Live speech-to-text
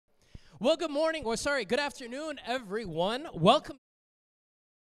Well, good morning, or sorry, good afternoon, everyone. Welcome.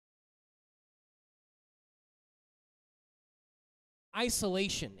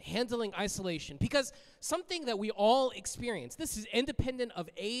 Isolation, handling isolation, because something that we all experience, this is independent of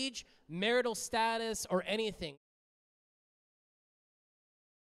age, marital status, or anything.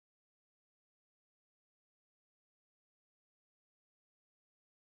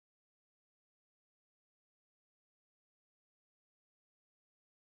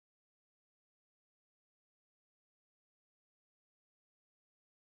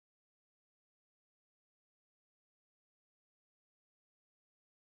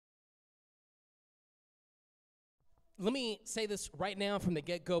 Let me say this right now from the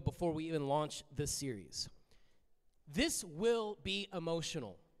get-go before we even launch this series. This will be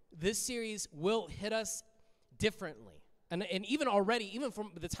emotional. This series will hit us differently. And even already, even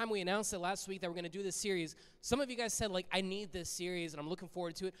from the time we announced it last week that we're going to do this series, some of you guys said, like, I need this series, and I'm looking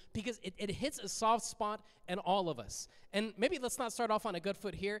forward to it, because it hits a soft spot in all of us. And maybe let's not start off on a good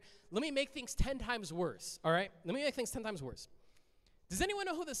foot here. Let me make things 10 times worse, all right? Let me make things 10 times worse. Does anyone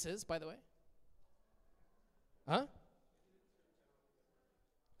know who this is, by the way? Huh?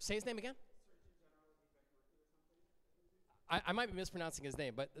 Say his name again? I might be mispronouncing his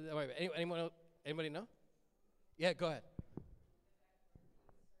name, but anybody know? Yeah, go ahead.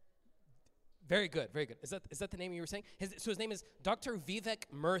 Very good, very good. Is that the name you were saying? So his name is Dr. Vivek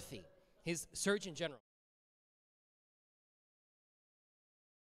Murthy. He's Surgeon General.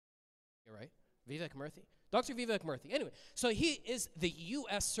 You're right, Vivek Murthy. Dr. Vivek Murthy. Anyway, so he is the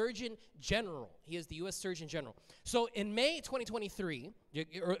U.S. Surgeon General. He is the U.S. Surgeon General. So in May 2023,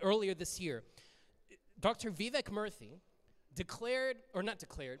 earlier this year, Dr. Vivek Murthy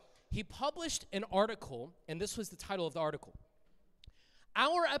he published an article, and this was the title of the article: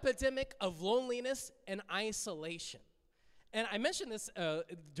 Our Epidemic of Loneliness and Isolation. And I mentioned this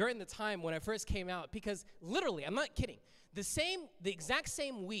during the time when I first came out, because literally, I'm not kidding, the exact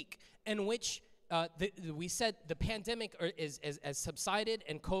same week in which we said the pandemic has subsided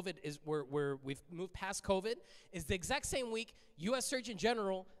and COVID we've moved past COVID, is the exact same week U.S. Surgeon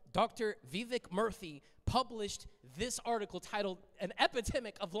General Dr. Vivek Murthy published this article titled An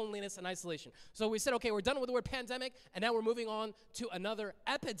Epidemic of Loneliness and Isolation. So we said, okay, we're done with the word pandemic, and now we're moving on to another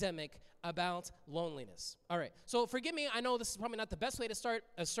epidemic about loneliness. All right, so forgive me, I know this is probably not the best way to start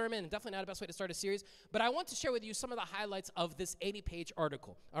a sermon, and definitely not the best way to start a series, but I want to share with you some of the highlights of this 80-page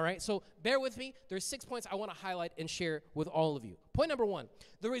article. All right, so bear with me. There's 6 points I want to highlight and share with all of you. Point number 1,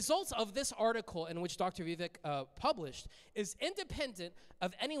 the results of this article in which Dr. Vivek published is independent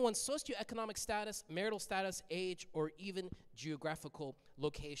of anyone's socioeconomic status, marital status, age, or even geographical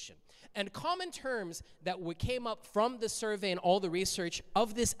location. And common terms that came up from the survey and all the research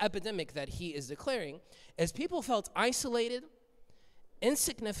of this epidemic that he is declaring is people felt isolated,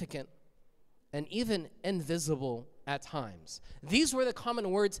 insignificant, and even invisible at times. These were the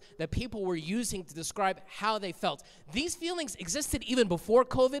common words that people were using to describe how they felt. These feelings existed even before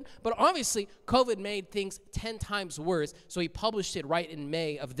COVID, but obviously COVID made things 10 times worse, so he published it right in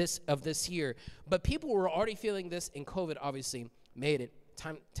May of this year. But people were already feeling this, and COVID obviously made it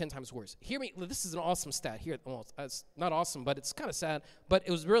 10 times worse. Hear me, this is an awesome stat here. Well, it's not awesome, but it's kind of sad, but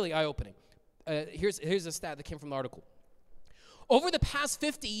it was really eye-opening. Here's a stat that came from the article. Over the past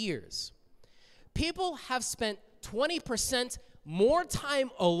 50 years, people have spent 20% more time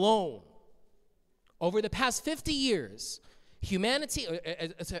alone. Over the past 50 years, humanity,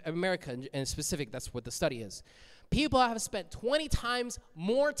 America in specific, that's what the study is. People have spent 20 times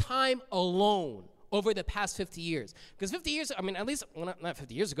more time alone over the past 50 years. Because 50 years, I mean, at least, well, not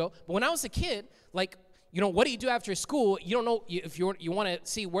 50 years ago, but when I was a kid, like, what do you do after school? You don't know if you want to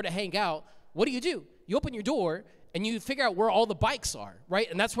see where to hang out. What do? You open your door, and you figure out where all the bikes are,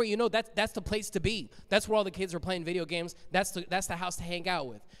 right? And that's where that's the place to be. That's where all the kids are playing video games. That's the house to hang out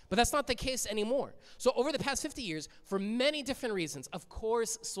with. But that's not the case anymore. So over the past 50 years, for many different reasons, of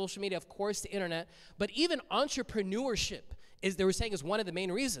course, social media, of course, the internet, but even entrepreneurship is one of the main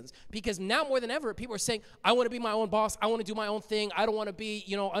reasons. Because now more than ever, people are saying, I want to be my own boss. I want to do my own thing. I don't want to be,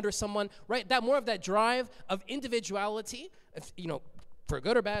 under someone, right? That more of that drive of individuality, for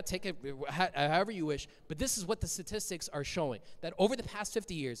good or bad, take it however you wish, but this is what the statistics are showing, that over the past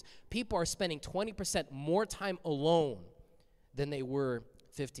 50 years, people are spending 20% more time alone than they were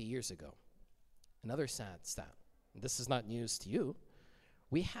 50 years ago. Another sad stat, this is not news to you,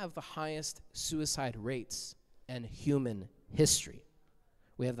 we have the highest suicide rates in human history.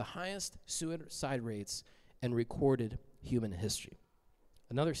 We have the highest suicide rates in recorded human history.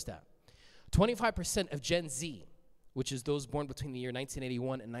 Another stat, 25% of Gen Z, which is those born between the year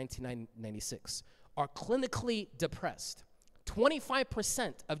 1981 and 1996, are clinically depressed.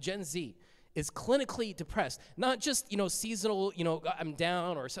 25% of Gen Z is clinically depressed. Not just, seasonal, I'm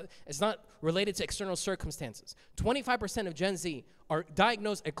down, or so, it's not related to external circumstances. 25% of Gen Z are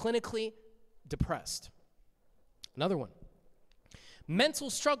diagnosed as clinically depressed. Another one. Mental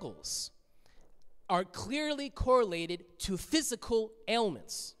struggles are clearly correlated to physical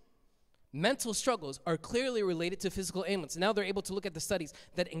ailments. Mental struggles are clearly related to physical ailments. Now they're able to look at the studies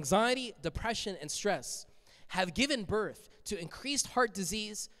that anxiety, depression, and stress have given birth to increased heart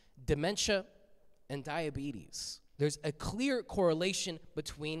disease, dementia, and diabetes. There's a clear correlation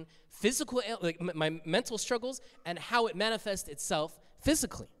between my mental struggles and how it manifests itself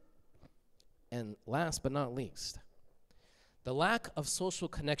physically. And last but not least, the lack of social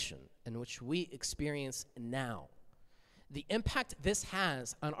connection in which we experience now. The impact this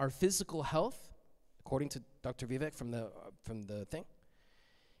has on our physical health, according to Dr. Vivek from the thing,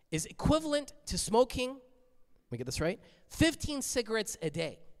 is equivalent to smoking, let me get this right, 15 cigarettes a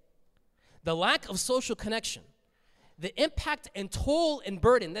day. The lack of social connection, the impact and toll and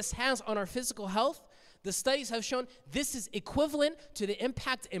burden this has on our physical health, the studies have shown this is equivalent to the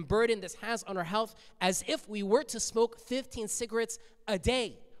impact and burden this has on our health as if we were to smoke 15 cigarettes a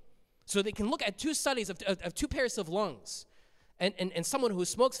day. So they can look at two studies of two pairs of lungs and someone who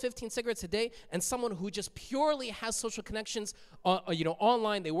smokes 15 cigarettes a day and someone who just purely has social connections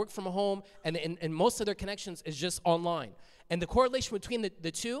online. They work from home and most of their connections is just online. And the correlation between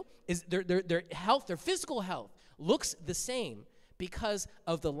the two is their health, their physical health looks the same because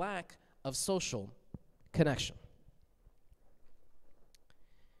of the lack of social connection.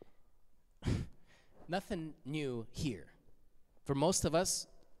 Nothing new here. For most of us,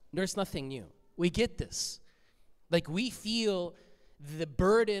 there's nothing new. We get this. Like, we feel the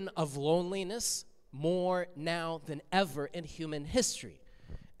burden of loneliness more now than ever in human history.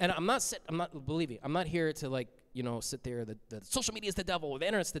 And I'm not here to sit there, the social media is the devil, or the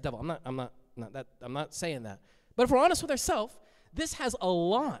internet's the devil. I'm not saying that. But if we're honest with ourselves, this has a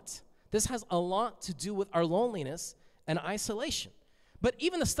lot to do with our loneliness and isolation. But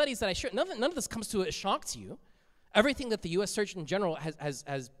even the studies that I shared, none of this comes to a shock to you. Everything that the U.S. Surgeon General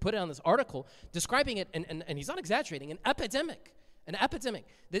has put on this article, describing it, and he's not exaggerating, an epidemic.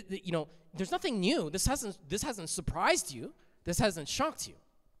 There's nothing new. This hasn't surprised you. This hasn't shocked you.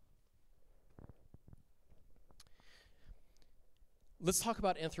 Let's talk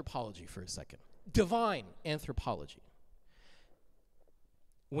about anthropology for a second. Divine anthropology.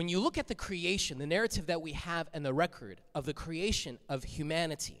 When you look at the creation, the narrative that we have and the record of the creation of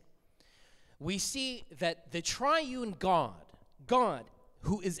humanity, we see that the triune God,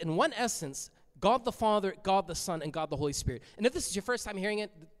 who is in one essence, God the Father, God the Son, and God the Holy Spirit. And if this is your first time hearing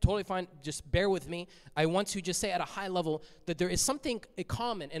it, totally fine, just bear with me. I want to just say at a high level that there is something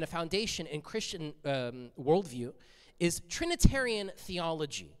common and a foundation in Christian worldview is Trinitarian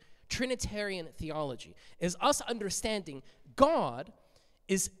theology. Trinitarian theology is us understanding God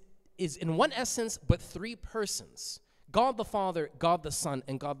is in one essence but three persons. God the Father, God the Son,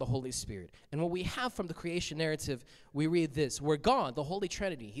 and God the Holy Spirit. And what we have from the creation narrative, we read this, where God, the Holy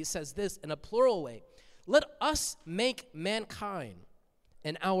Trinity, he says this in a plural way, let us make mankind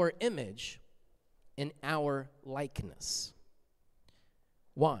in our image, in our likeness.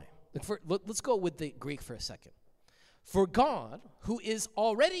 Why? Let's go with the Greek for a second. For God, who is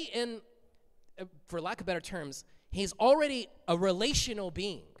already for lack of better terms, he's already a relational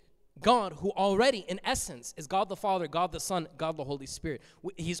being. God, who already, in essence, is God the Father, God the Son, God the Holy Spirit.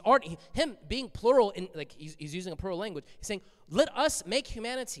 He's already, him being plural, he's using a plural language. He's saying, let us make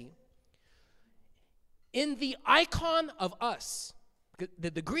humanity in the icon of us.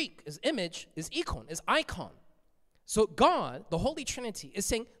 The Greek is image, is icon, is icon. So God, the Holy Trinity, is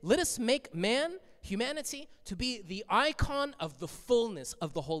saying, let us make humanity, to be the icon of the fullness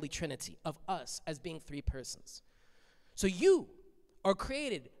of the Holy Trinity, of us as being three persons. So you are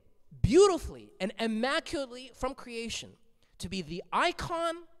created beautifully and immaculately from creation to be the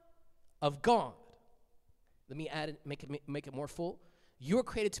icon of God. Let me add it, make it more full. You are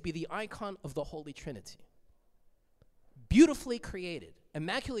created to be the icon of the Holy Trinity. Beautifully created,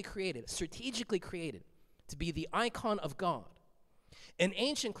 immaculately created, strategically created to be the icon of God. In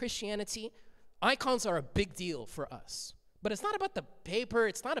ancient Christianity, icons are a big deal for us. But it's not about the paper,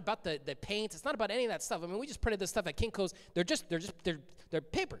 it's not about the paint, it's not about any of that stuff. I mean, we just printed this stuff at Kinko's. They're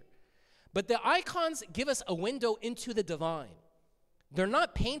paper. But the icons give us a window into the divine. They're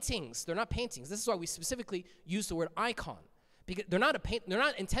not paintings. This is why we specifically use the word icon. Because they're not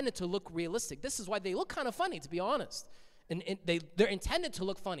intended to look realistic. This is why they look kind of funny, to be honest. And they're intended to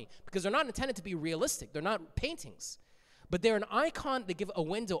look funny because they're not intended to be realistic. They're not paintings. But they're an icon that give a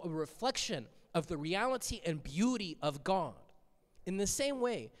window, a reflection of the reality and beauty of God. In the same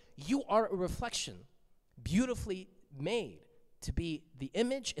way, you are a reflection, beautifully made to be the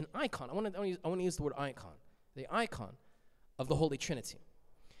image and icon. I want to use the word icon, the icon of the Holy Trinity.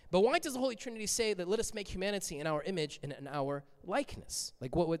 But why does the Holy Trinity say that let us make humanity in our image and in our likeness?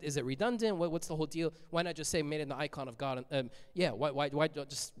 Like, what is it redundant? What's the whole deal? Why not just say made in the icon of God?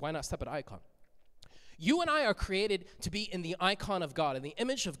 Why not step at icon? You and I are created to be in the icon of God, in the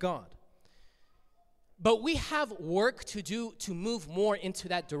image of God. But we have work to do to move more into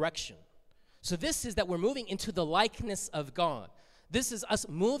that direction. So this is that we're moving into the likeness of God. This is us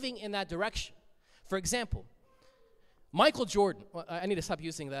moving in that direction. For example, Michael Jordan. Well, I need to stop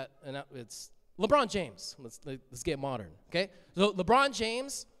using that. And it's LeBron James. Let's get modern, okay? So LeBron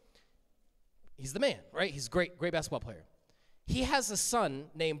James, he's the man, right? He's a great basketball player. He has a son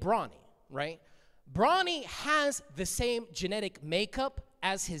named Bronny, right? Bronny has the same genetic makeup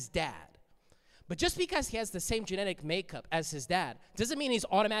as his dad. But just because he has the same genetic makeup as his dad doesn't mean he's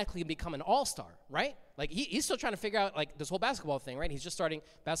automatically become an all-star, right? Like, he's still trying to figure out, like, this whole basketball thing, right? He's just starting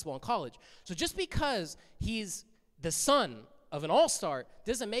basketball in college. So just because he's the son of an all-star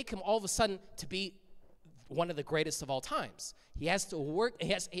doesn't make him all of a sudden to be one of the greatest of all times. He has to work,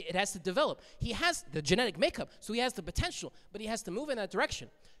 it has to develop. He has the genetic makeup, so he has the potential, but he has to move in that direction.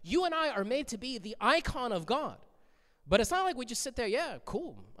 You and I are made to be the icon of God. But it's not like we just sit there, yeah,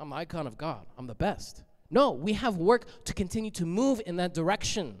 cool, I'm the icon of God, I'm the best. No, we have work to continue to move in that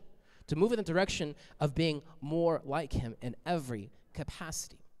direction, of being more like him in every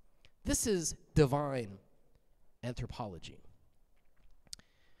capacity. This is divine anthropology.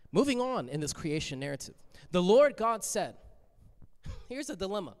 Moving on in this creation narrative, the Lord God said, here's a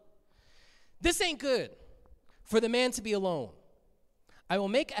dilemma. This ain't good for the man to be alone. I will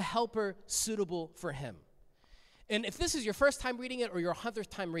make a helper suitable for him. And if this is your first time reading it or your 100th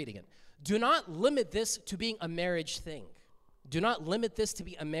time reading it, do not limit this to being a marriage thing. Do not limit this to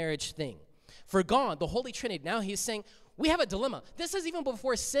be a marriage thing. For God, the Holy Trinity, now he's saying, we have a dilemma. This is even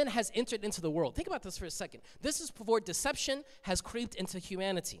before sin has entered into the world. Think about this for a second. This is before deception has creeped into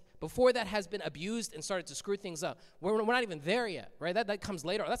humanity. Before that has been abused and started to screw things up. We're not even there yet, right? That comes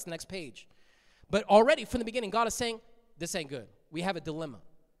later. That's the next page. But already from the beginning, God is saying, this ain't good. We have a dilemma.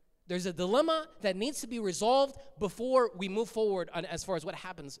 There's a dilemma that needs to be resolved before we move forward as far as what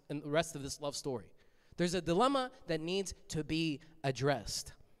happens in the rest of this love story. There's a dilemma that needs to be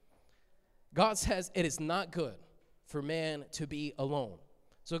addressed. God says it is not good for man to be alone.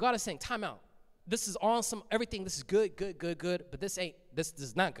 So God is saying, time out. This is awesome. Everything, this is good, but this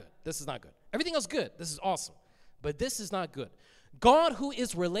is not good. This is not good. Everything else good. This is awesome. But this is not good. God, who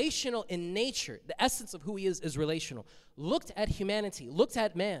is relational in nature, the essence of who he is relational, looked at humanity, looked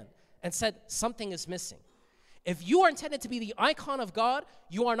at man, and said, something is missing. If you are intended to be the icon of God,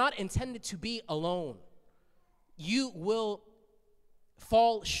 you are not intended to be alone. You will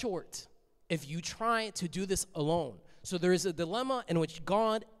fall short if you try to do this alone. So there is a dilemma in which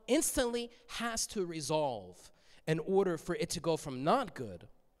God instantly has to resolve in order for it to go from not good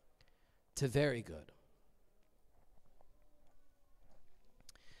to very good.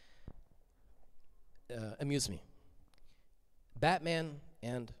 Amuse me. Batman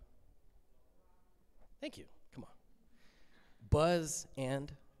and, thank you, come on. Buzz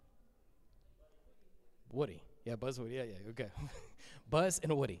and Woody. Yeah, Buzz Woody, yeah, okay. Buzz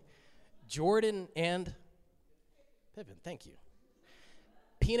and Woody. Jordan and Pippin, thank you.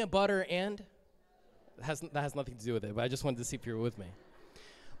 Peanut butter and, that has nothing to do with it, but I just wanted to see if you were with me.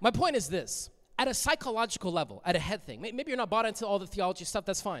 My point is this. At a psychological level, at a head thing, maybe you're not bought into all the theology stuff,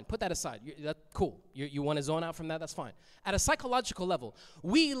 that's fine. Put that aside. That's cool. You want to zone out from that, that's fine. At a psychological level,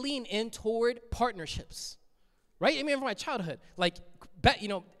 we lean in toward partnerships, right? I mean, from my childhood, like,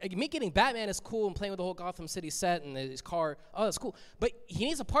 me getting Batman is cool and playing with the whole Gotham City set and his car, oh, that's cool. But he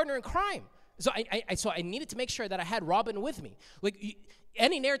needs a partner in crime. So I needed to make sure that I had Robin with me. Like,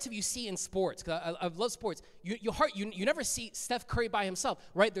 any narrative you see in sports, because I love sports, you never see Steph Curry by himself,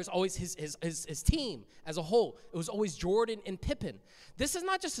 right? There's always his team as a whole. It was always Jordan and Pippen. This is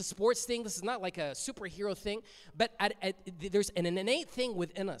not just a sports thing. This is not like a superhero thing, but there's an innate thing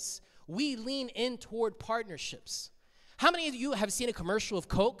within us. We lean in toward partnerships. How many of you have seen a commercial of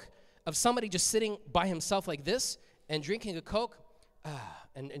Coke, of somebody just sitting by himself like this and drinking a Coke,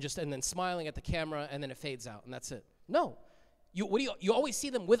 and then smiling at the camera, and then it fades out, and that's it? No. You always see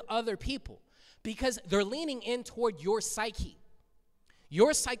them with other people because they're leaning in toward your psyche.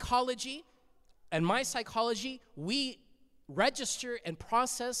 Your psychology and my psychology, we register and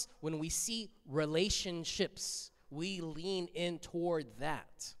process when we see relationships. We lean in toward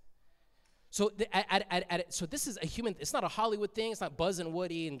that. So so this is a human, it's not a Hollywood thing. It's not Buzz and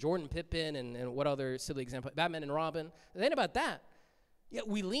Woody and Jordan Pippen and what other silly example, Batman and Robin. It ain't about that. Yeah,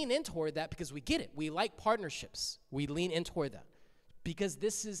 we lean in toward that because we get it. We like partnerships. We lean in toward that because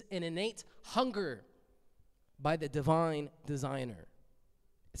this is an innate hunger by the divine designer.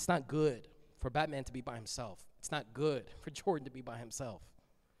 It's not good for Batman to be by himself. It's not good for Jordan to be by himself.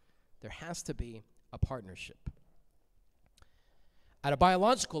 There has to be a partnership. At a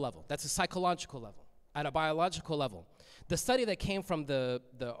biological level, that's a psychological level. At a biological level, the study that came from the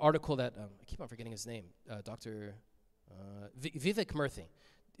article that, I keep on forgetting his name, Dr. Vivek Murthy.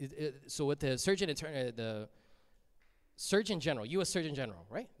 So with the Surgeon General, U.S. Surgeon General,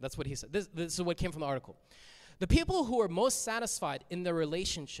 right? That's what he said. This is what came from the article. The people who were most satisfied in their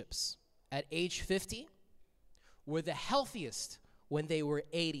relationships at age 50 were the healthiest when they were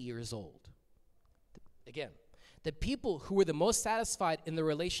 80 years old. Again, the people who were the most satisfied in their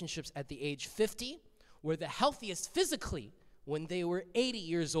relationships at the age 50 were the healthiest physically when they were 80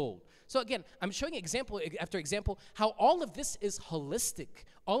 years old. So again, I'm showing example after example how all of this is holistic.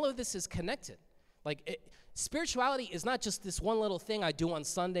 All of this is connected. Spirituality is not just this one little thing I do on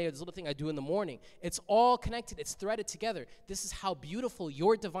Sunday or this little thing I do in the morning. It's all connected. It's threaded together. This is how beautiful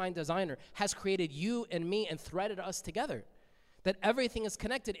your divine designer has created you and me and threaded us together. That everything is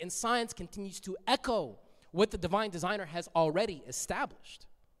connected, and science continues to echo what the divine designer has already established.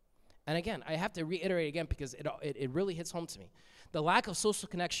 And again, I have to reiterate again because it really hits home to me. The lack of social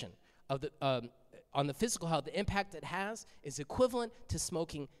connection of on the physical health, the impact it has is equivalent to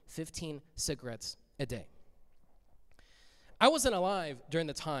smoking 15 cigarettes a day. I wasn't alive during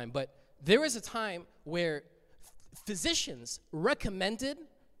the time, but there was a time where physicians recommended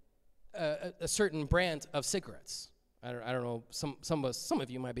a certain brand of cigarettes. I don't know. Some of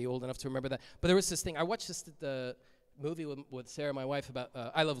you might be old enough to remember that. But there was this thing. I watched the movie with Sarah, my wife, about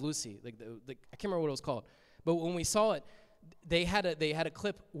I Love Lucy. I can't remember what it was called. But when we saw it, they had a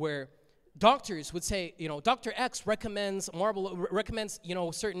clip where doctors would say, Dr. X recommends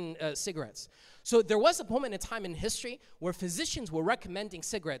certain cigarettes. So there was a moment in time in history where physicians were recommending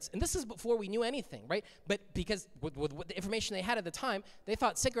cigarettes. And this is before we knew anything, right? But because with the information they had at the time, they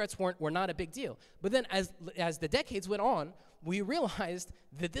thought cigarettes were not a big deal. But then as the decades went on, we realized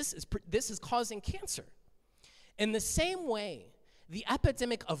that this is causing cancer. In the same way, the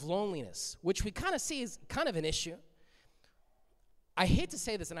epidemic of loneliness, which we kind of see is kind of an issue. I hate to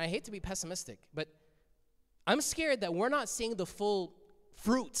say this, and I hate to be pessimistic, but I'm scared that we're not seeing the full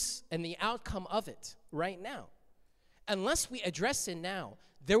fruits and the outcome of it right now. Unless we address it now,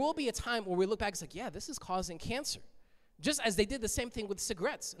 there will be a time where we look back and it's yeah, this is causing cancer. Just as they did the same thing with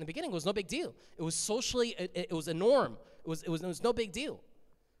cigarettes. In the beginning, it was no big deal. It was socially, it was a norm. It was no big deal.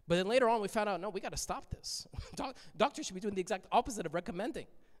 But then later on, we found out, no, we got to stop this. Doctors should be doing the exact opposite of recommending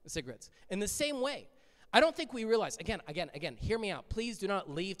cigarettes. In the same way, I don't think we realize, again, hear me out. Please do not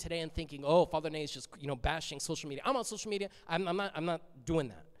leave today and thinking, oh, Father Nate is just, bashing social media. I'm on social media. I'm not doing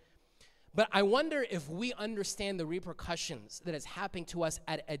that. But I wonder if we understand the repercussions that is happening to us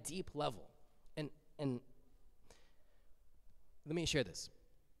at a deep level. And let me share this.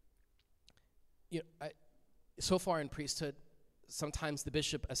 So far in priesthood, sometimes the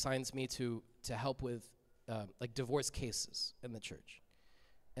bishop assigns me to help with divorce cases in the church.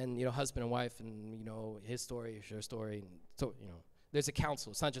 And, husband and wife and, his story, your story. And so, there's a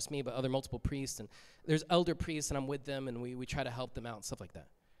council. It's not just me, but other multiple priests. And there's elder priests, and I'm with them, and we try to help them out and stuff like that.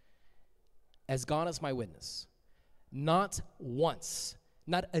 As God is my witness, not once,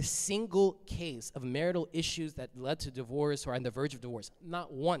 not a single case of marital issues that led to divorce or on the verge of divorce,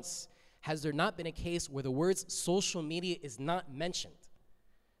 not once has there not been a case where the words social media is not mentioned.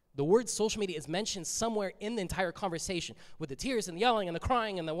 The word social media is mentioned somewhere in the entire conversation with the tears and the yelling and the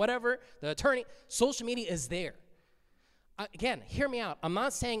crying and the whatever, the attorney. Social media is there. Again, hear me out. I'm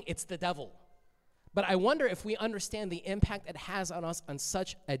not saying it's the devil, but I wonder if we understand the impact it has on us on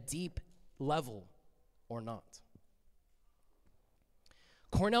such a deep level or not.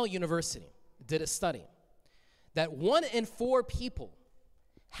 Cornell University did a study that 1 in 4 people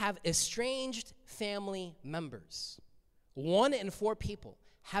have estranged family members. 1 in 4 people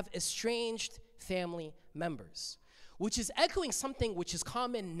have estranged family members, which is echoing something which is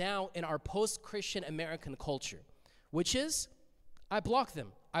common now in our post-Christian American culture, which is, I block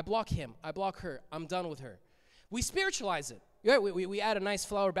them, I block him, I block her, I'm done with her. We spiritualize it. Yeah, we add a nice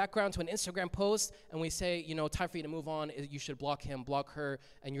flower background to an Instagram post, and we say, time for you to move on. You should block him, block her,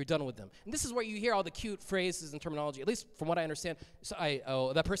 and you're done with them. And this is where you hear all the cute phrases and terminology, at least from what I understand.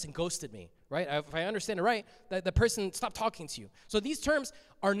 So that person ghosted me, right? If I understand it right, that person stopped talking to you. So these terms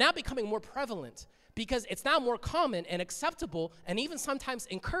are now becoming more prevalent because it's now more common and acceptable and even sometimes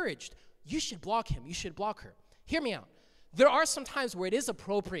encouraged. You should block him. You should block her. Hear me out. There are some times where it is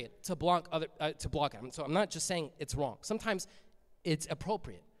appropriate to block him. So I'm not just saying it's wrong. Sometimes it's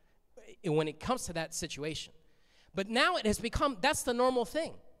appropriate when it comes to that situation. But now it has become, that's the normal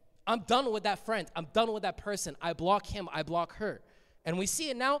thing. I'm done with that friend. I'm done with that person. I block him. I block her. And we see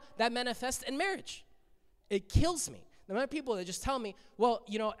it now that manifests in marriage. It kills me. The amount of people that just tell me, well,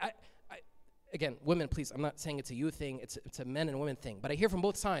 again, women, please, I'm not saying it's a you thing, it's a men and women thing. But I hear from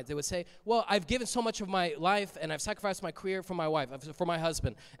both sides. They would say, well, I've given so much of my life, and I've sacrificed my career for my wife, for my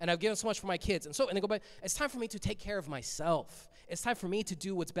husband, and I've given so much for my kids. And they go back, it's time for me to take care of myself. It's time for me to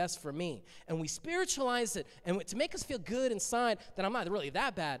do what's best for me. And we spiritualize it, and to make us feel good inside that I'm not really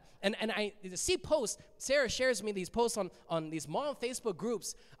that bad. And I see posts, Sarah shares me these posts on these mom Facebook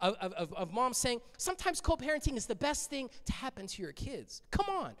groups of moms saying, sometimes co-parenting is the best thing to happen to your kids. Come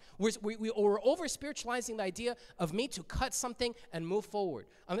on. We're over-spiritualizing the idea of me to cut something and move forward.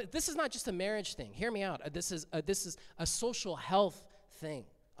 This is not just a marriage thing. Hear me out. This is a social health thing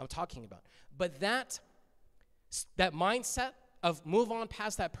I'm talking about. But that mindset of move on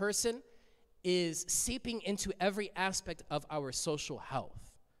past that person is seeping into every aspect of our social health.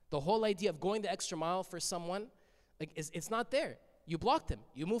 The whole idea of going the extra mile for someone, it's not there. You block them.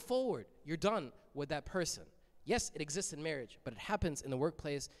 You move forward. You're done with that person. Yes, it exists in marriage, but it happens in the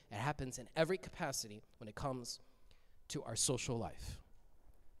workplace. It happens in every capacity when it comes to our social life.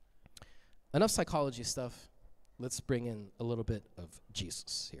 Enough psychology stuff. Let's bring in a little bit of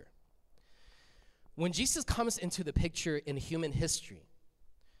Jesus here. When Jesus comes into the picture in human history,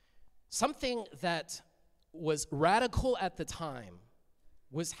 something that was radical at the time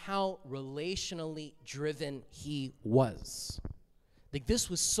was how relationally driven he was. This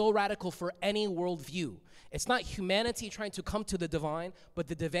was so radical for any worldview. It's not humanity trying to come to the divine, but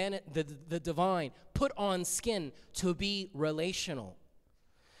the divine put on skin to be relational.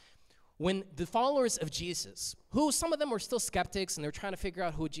 When the followers of Jesus, who some of them were still skeptics and they're trying to figure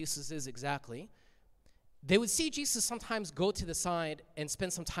out who Jesus is exactly, they would see Jesus sometimes go to the side and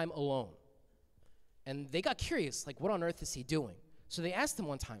spend some time alone. And they got curious, what on earth is he doing? So they asked him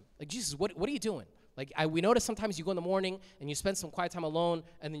one time, Jesus, what are you doing? We notice sometimes you go in the morning and you spend some quiet time alone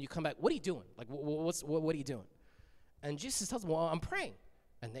and then you come back. What are you doing? What are you doing? And Jesus tells them, well, I'm praying.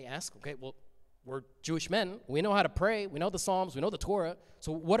 And they ask, okay, well, we're Jewish men. We know how to pray. We know the Psalms. We know the Torah.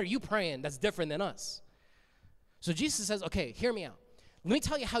 So what are you praying that's different than us? So Jesus says, okay, hear me out. Let me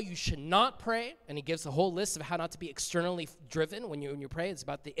tell you how you should not pray. And he gives a whole list of how not to be externally driven when you pray. It's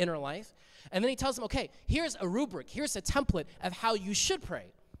about the inner life. And then he tells them, okay, here's a rubric. Here's a template of how you should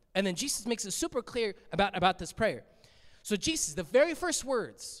pray. And then Jesus makes it super clear about this prayer. So Jesus, the very first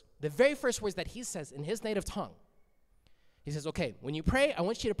words that he says in his native tongue, he says, okay, when you pray, I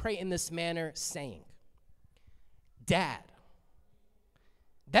want you to pray in this manner, saying, Dad.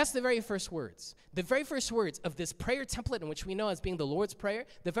 That's the very first words. The very first words of this prayer template in which we know as being the Lord's Prayer,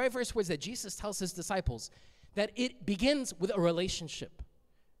 the very first words that Jesus tells his disciples, that it begins with a relationship.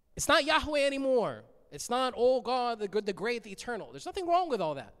 It's not Yahweh anymore. It's not, oh God, the good, the great, the eternal. There's nothing wrong with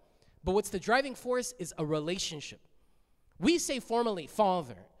all that. But what's the driving force is a relationship. We say formally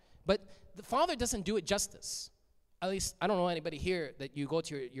Father, but the Father doesn't do it justice. At least, I don't know anybody here that you go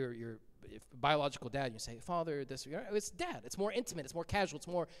to your biological dad and you say, Father, this, it's Dad. It's more intimate. It's more casual.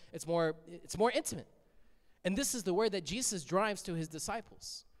 It's more intimate. And this is the word that Jesus drives to his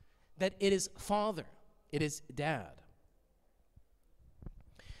disciples, that it is Father. It is Dad.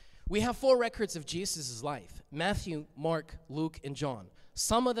 We have 4 records of Jesus' life: Matthew, Mark, Luke, and John.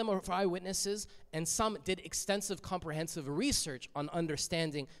 Some of them are eyewitnesses, and some did extensive comprehensive research on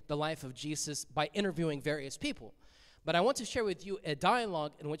understanding the life of Jesus by interviewing various people. But I want to share with you a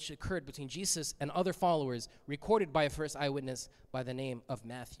dialogue in which occurred between Jesus and other followers, recorded by a first eyewitness by the name of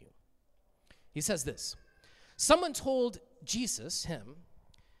Matthew. He says this: someone told Jesus, him,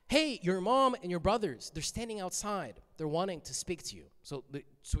 hey, your mom and your brothers, they're standing outside. They're wanting to speak to you. So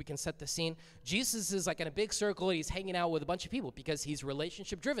we can set the scene. Jesus is in a big circle. He's hanging out with a bunch of people because he's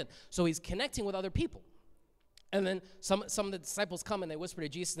relationship driven. So he's connecting with other people. And then some of the disciples come and they whisper to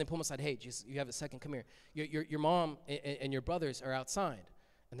Jesus and they pull him aside. Hey, Jesus, you have a second. Come here. Your mom and your brothers are outside.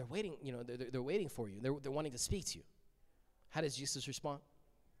 And they're waiting, they're waiting for you. They're wanting to speak to you. How does Jesus respond?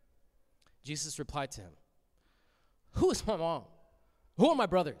 Jesus replied to him, who is my mom? Who are my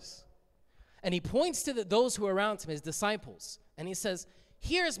brothers? And he points to those who are around him, his disciples, and he says,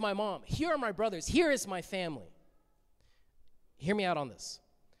 here is my mom, here are my brothers, here is my family. Hear me out on this.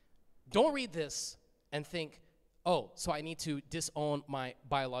 Don't read this and think, oh, so I need to disown my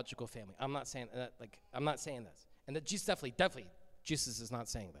biological family. I'm not saying that, I'm not saying this. And that Jesus definitely, Jesus is not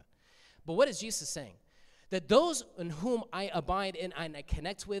saying that. But what is Jesus saying? That those in whom I abide in and I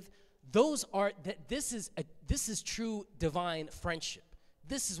connect with, this is true divine friendship.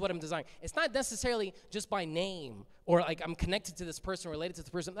 This is what I'm desiring. It's not necessarily just by name or like I'm connected to this person, related to this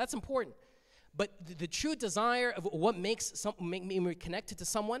person. That's important. But the true desire of what makes me connected to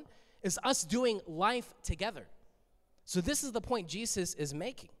someone is us doing life together. So this is the point Jesus is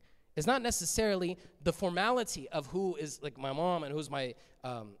making. It's not necessarily the formality of who is like my mom and who's my,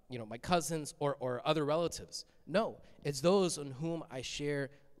 my cousins or other relatives. No, it's those on whom I share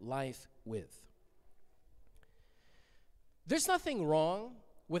life with. There's nothing wrong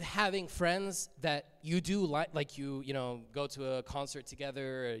with having friends that you do like you go to a concert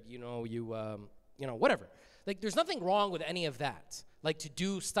together, or, whatever. Like, there's nothing wrong with any of that. Like, to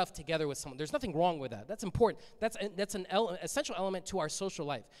do stuff together with someone. There's nothing wrong with that. That's important. That's an essential element to our social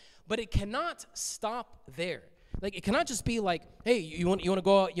life. But it cannot stop there. Like, it cannot just be like, hey, you want to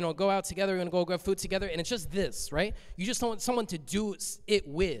go out, go out together, you want to go grab food together, and it's just this, right? You just don't want someone to do it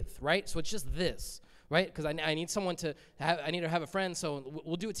with, right? So it's just this, right? Because I need someone to have a friend, so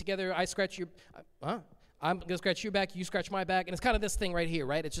we'll do it together. I scratch your, I'm going to scratch your back, you scratch my back, and it's kind of this thing right here,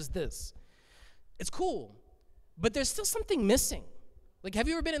 right? It's just this. It's cool, but there's still something missing. Like, have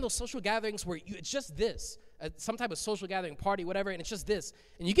you ever been in those social gatherings where it's just this, some type of social gathering, party, whatever, and it's just this,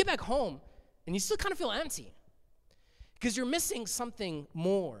 and you get back home, and you still kind of feel empty because you're missing something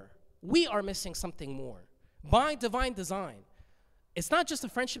more. We are missing something more. By divine design, it's not just a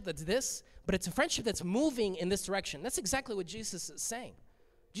friendship that's this, but it's a friendship that's moving in this direction. That's exactly what Jesus is saying.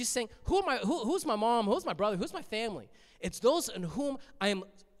 Jesus is saying, who's my mom, who's my brother, who's my family? It's those in whom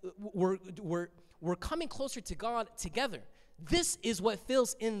we're coming closer to God together. This is what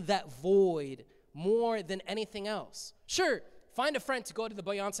fills in that void more than anything else. Sure, find a friend to go to the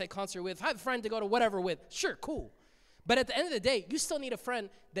Beyonce concert with, have a friend to go to whatever with. Sure, cool. But at the end of the day, you still need a friend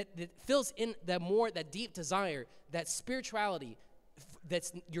that fills in that deep desire, that spirituality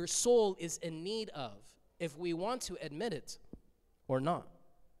that your soul is in need of, if we want to admit it or not.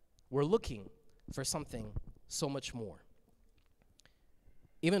 We're looking for something so much more.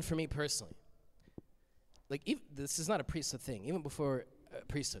 Even for me personally. Like, this is not a priesthood thing, even before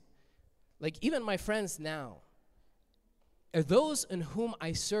priesthood. Like, even my friends now are those in whom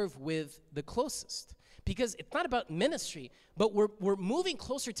I serve with the closest. Because it's not about ministry, but we're moving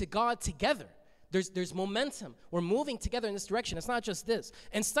closer to God together. There's momentum. We're moving together in this direction. It's not just this.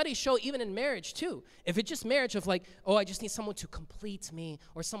 And studies show even in marriage, too. If it's just marriage of like, oh, I just need someone to complete me,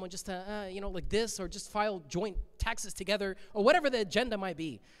 or someone just to, like this, or just file joint taxes together, or whatever the agenda might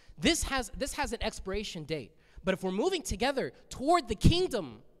be. This has an expiration date. But if we're moving together toward the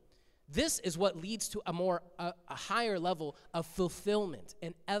kingdom, this is what leads to a higher level of fulfillment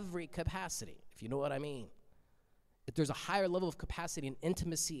in every capacity, if you know what I mean. If there's a higher level of capacity and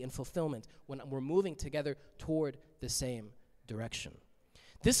intimacy and fulfillment when we're moving together toward the same direction.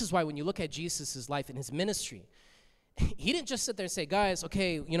 This is why when you look at Jesus' life and his ministry, he didn't just sit there and say, guys,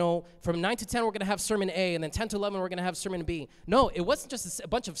 okay, from 9 to 10, we're going to have sermon A, and then 10 to 11, we're going to have sermon B. No, it wasn't just a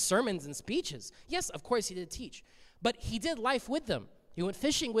bunch of sermons and speeches. Yes, of course, he did teach. But he did life with them. He went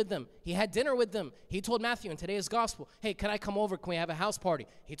fishing with them. He had dinner with them. He told Matthew in today's gospel, hey, can I come over? Can we have a house party?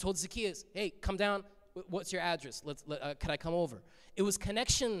 He told Zacchaeus, hey, come down. What's your address? Can I come over? It was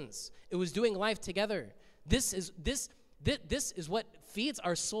connections. It was doing life together. This is what feeds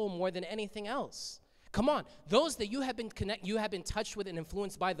our soul more than anything else. Come on, those that you have been touched with and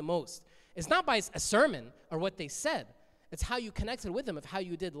influenced by the most. It's not by a sermon or what they said. It's how you connected with them, of how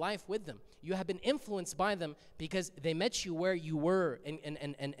you did life with them. You have been influenced by them because they met you where you were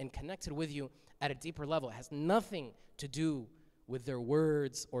and connected with you at a deeper level. It has nothing to do with their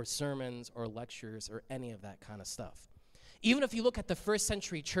words or sermons or lectures or any of that kind of stuff. Even if you look at the first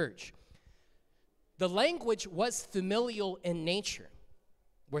century church, the language was familial in nature.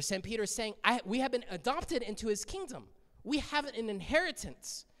 Where St. Peter is saying, we have been adopted into his kingdom. We have an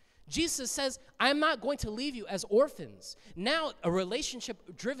inheritance. Jesus says, I'm not going to leave you as orphans. Now, a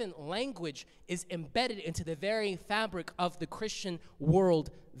relationship-driven language is embedded into the very fabric of the Christian world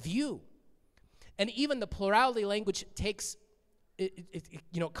view. And even the plurality language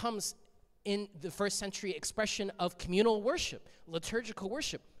comes in the first century expression of communal worship, liturgical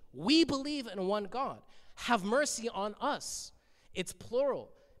worship. We believe in one God. Have mercy on us. It's plural.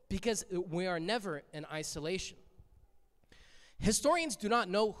 Because we are never in isolation. Historians do not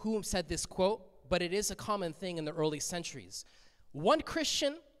know who said this quote, but it is a common thing in the early centuries. One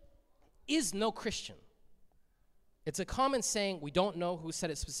Christian is no Christian. It's a common saying. We don't know who said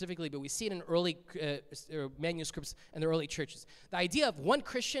it specifically, but we see it in early manuscripts in the early churches. The idea of one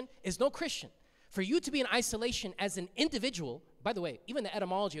Christian is no Christian. For you to be in isolation as an individual, by the way, even the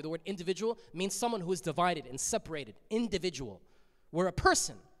etymology of the word individual means someone who is divided and separated, individual. We're a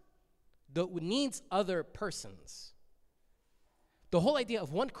person that needs other persons. The whole idea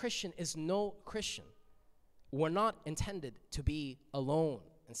of one Christian is no Christian. We're not intended to be alone.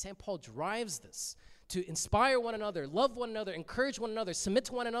 And St. Paul drives this to inspire one another, love one another, encourage one another, submit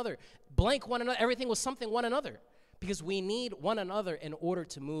to one another, blank one another, everything with something one another. Because we need one another in order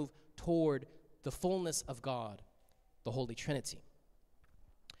to move toward the fullness of God, the Holy Trinity.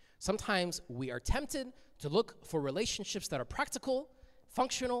 Sometimes we are tempted to look for relationships that are practical,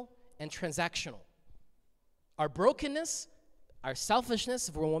 functional, and transactional. Our brokenness, our selfishness,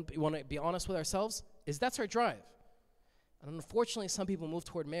 if we want to be honest with ourselves, that's our drive. And unfortunately, some people move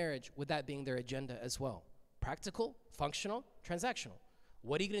toward marriage with that being their agenda as well. Practical, functional, transactional.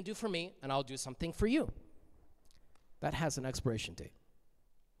 What are you going to do for me, and I'll do something for you? That has an expiration date.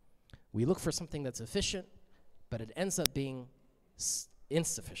 We look for something that's efficient, but it ends up being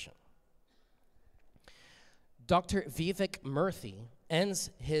insufficient. Dr. Vivek Murthy ends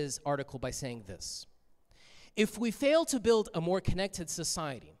his article by saying this: if we fail to build a more connected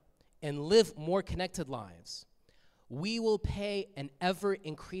society and live more connected lives, we will pay an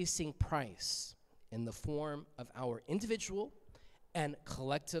ever-increasing price in the form of our individual and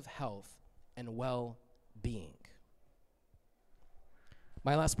collective health and well-being.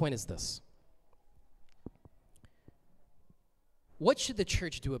 My last point is this: what should the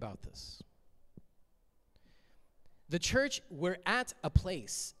church do about this? The church, we're at a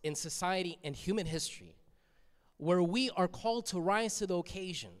place in society and human history where we are called to rise to the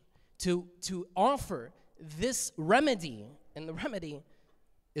occasion, to offer this remedy, and the remedy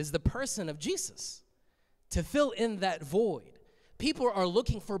is the person of Jesus, to fill in that void. People are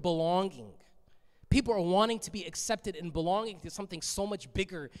looking for belonging. People are wanting to be accepted and belonging to something so much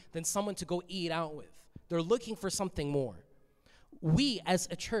bigger than someone to go eat out with. They're looking for something more. We as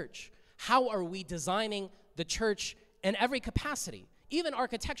a church, how are we designing the church in every capacity? Even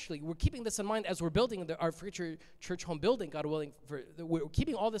architecturally, we're keeping this in mind as we're building our future church home building, God willing. We're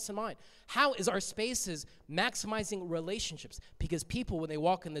keeping all this in mind. How is our spaces maximizing relationships? Because people, when they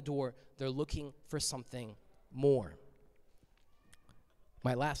walk in the door, they're looking for something more.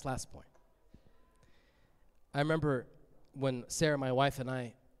 My last point. I remember when Sarah, my wife, and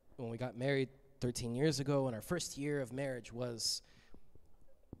I, when we got married 13 years ago, and our first year of marriage was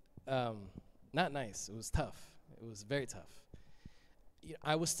not nice. It was tough. It was very tough.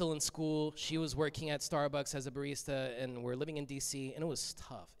 I was still in school. She was working at Starbucks as a barista, and we're living in D.C., and it was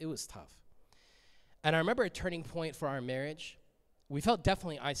tough. It was tough. And I remember a turning point for our marriage. We felt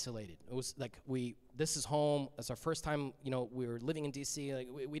definitely isolated. It was like this is home. It's our first time, we were living in D.C. Like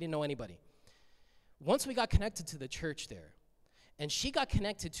we didn't know anybody. Once we got connected to the church there, and she got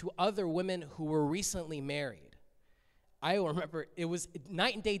connected to other women who were recently married, I remember it was a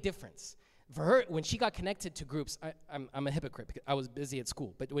night and day difference. For her, when she got connected to groups, I'm a hypocrite because I was busy at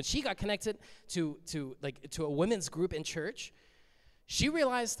school. But when she got connected to a women's group in church, she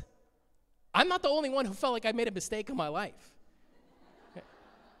realized I'm not the only one who felt like I made a mistake in my life.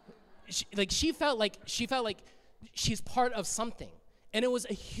 She felt like she's part of something, and it was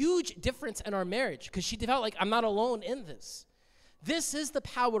a huge difference in our marriage because she felt like I'm not alone in this. This is the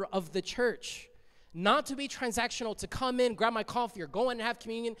power of the church. Not to be transactional, to come in, grab my coffee, or go in and have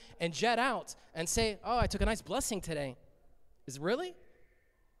communion, and jet out and say, oh, I took a nice blessing today.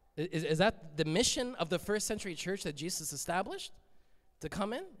 Is that the mission of the first century church that Jesus established? To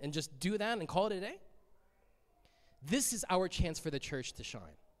come in and just do that and call it a day? This is our chance for the church to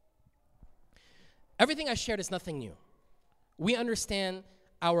shine. Everything I shared is nothing new. We understand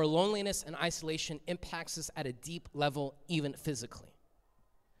our loneliness and isolation impacts us at a deep level, even physically.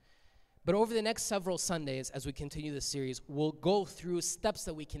 But over the next several Sundays, as we continue this series, we'll go through steps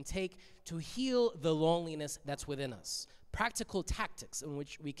that we can take to heal the loneliness that's within us, practical tactics in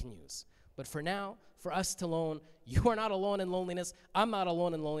which we can use. But for now, for us to alone, you are not alone in loneliness, I'm not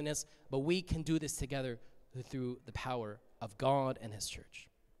alone in loneliness, but we can do this together through the power of God and His church.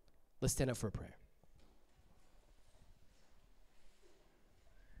 Let's stand up for a prayer.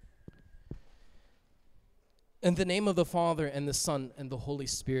 In the name of the Father, and the Son, and the Holy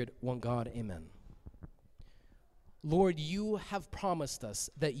Spirit, one God, amen. Lord, you have promised us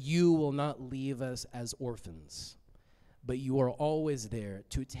that you will not leave us as orphans, but you are always there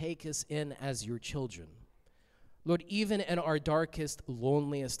to take us in as your children. Lord, even in our darkest,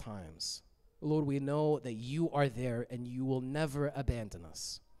 loneliest times, Lord, we know that you are there and you will never abandon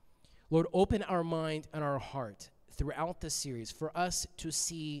us. Lord, open our mind and our heart throughout this series for us to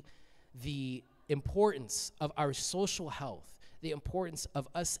see the importance of our social health, the importance of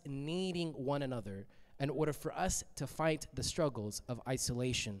us needing one another in order for us to fight the struggles of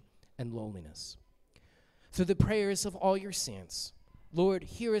isolation and loneliness. Through the prayers of all your saints, Lord,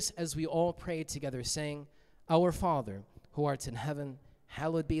 hear us as we all pray together, saying, Our Father, who art in heaven,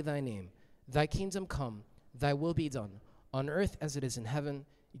 hallowed be thy name. Thy kingdom come, thy will be done, on earth as it is in heaven.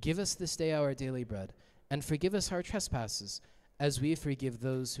 Give us this day our daily bread, and forgive us our trespasses, as we forgive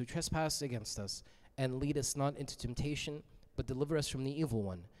those who trespass against us. And lead us not into temptation, but deliver us from the evil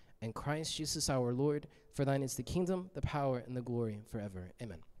one. And Christ Jesus our Lord, for thine is the kingdom, the power, and the glory forever.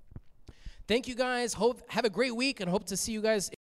 Amen. Thank you guys. Have a great week, and hope to see you guys